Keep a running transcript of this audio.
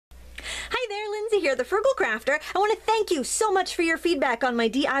Lindsay here, the Frugal Crafter. I want to thank you so much for your feedback on my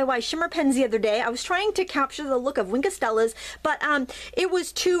DIY shimmer pens the other day. I was trying to capture the look of Stella's, but it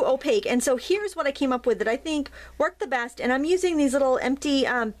was too opaque, and so here's what I came up with that I think worked the best, and I'm using these little empty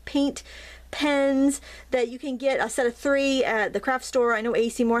paint pens that you can get a set of 3 at the craft store. I know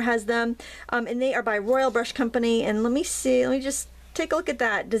AC Moore has them, and they are by Royal Brush Company, and let me see, let me just take a look at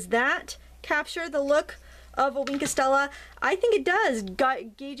that. Does that capture the look of a Stella? I think it does,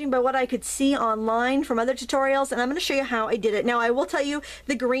 gauging by what I could see online from other tutorials, and I'm going to show you how I did it. Now I will tell you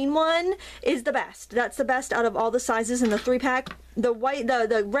the green one is the best. That's the best out of all the sizes in the 3-pack. The white,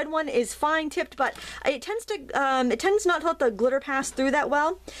 the red one is fine tipped, but it tends not to let the glitter pass through that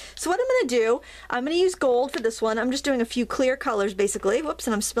well. So what I'm going to do, I'm going to use gold for this one. I'm just doing a few clear colors basically. Whoops,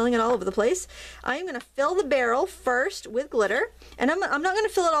 and I'm spilling it all over the place. I'm going to fill the barrel first with glitter, and I'm not going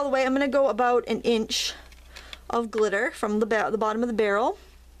to fill it all the way. I'm going to go about an inch of glitter from the bottom of the barrel.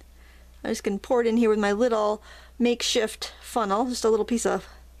 I'm just going to pour it in here with my little makeshift funnel, just a little piece of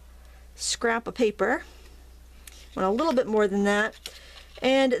scrap of paper. Want a little bit more than that.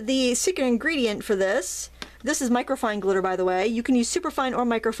 And the secret ingredient for this is microfine glitter, by the way. You can use superfine or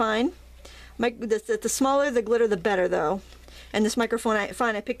microfine. The smaller the glitter, the better though. And this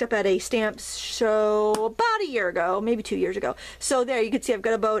microfine I picked up at a stamp show about a year ago, maybe 2 years ago. So there you can see I've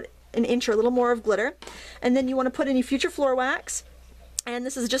got about an inch or a little more of glitter. And then you want to put any future floor wax, and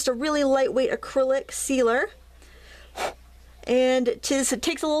this is just a really lightweight acrylic sealer, and it takes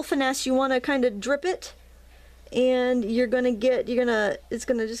a little finesse. You want to kind of drip it, and it's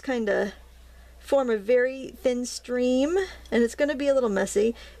gonna just kind of form a very thin stream, and it's gonna be a little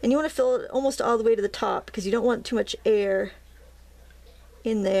messy, and you want to fill it almost all the way to the top because you don't want too much air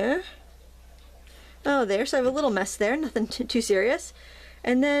in there. Oh, there, so I have a little mess there, nothing too serious.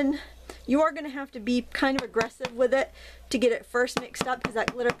 And then you are going to have to be kind of aggressive with it to get it first mixed up, because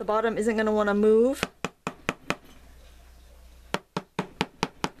that glitter at the bottom isn't going to want to move.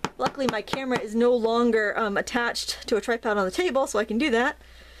 Luckily my camera is no longer attached to a tripod on the table, so I can do that.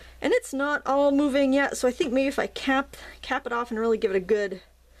 And it's not all moving yet, so I think maybe if I cap it off and really give it a good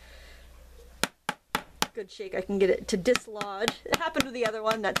shake, I can get it to dislodge. It happened with the other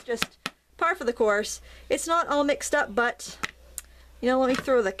one. That's just par for the course. It's not all mixed up, but you know, let me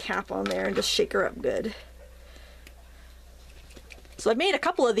throw the cap on there and just shake her up good. So I made a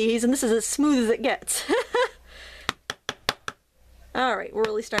couple of these, and this is as smooth as it gets. Alright, we're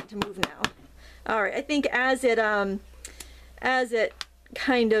really starting to move now. Alright, I think as it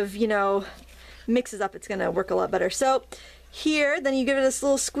kind of, you know, mixes up, it's gonna work a lot better. So here, then you give it this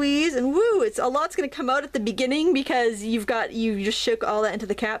little squeeze, and woo, a lot's gonna come out at the beginning because you just shook all that into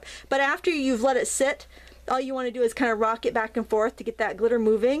the cap. But after you've let it sit, all you want to do is kind of rock it back and forth to get that glitter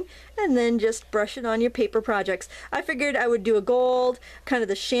moving, and then just brush it on your paper projects. I figured I would do a gold, kind of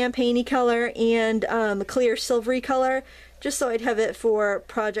the champagne-y color, and a clear silvery color, just so I'd have it for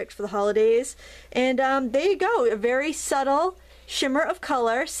project for the holidays. And there you go, a very subtle shimmer of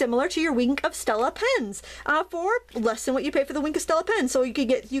color, similar to your Wink of Stella pens, for less than what you pay for the Wink of Stella pen. So you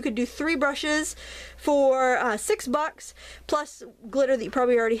could do 3 brushes for $6 plus glitter that you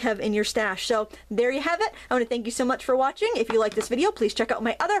probably already have in your stash. So there you have it. I want to thank you so much for watching. If you like this video, please check out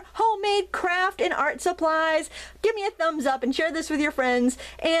my other homemade craft and art supplies. Give me a thumbs up and share this with your friends.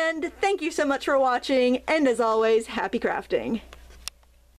 And thank you so much for watching. And as always, happy crafting.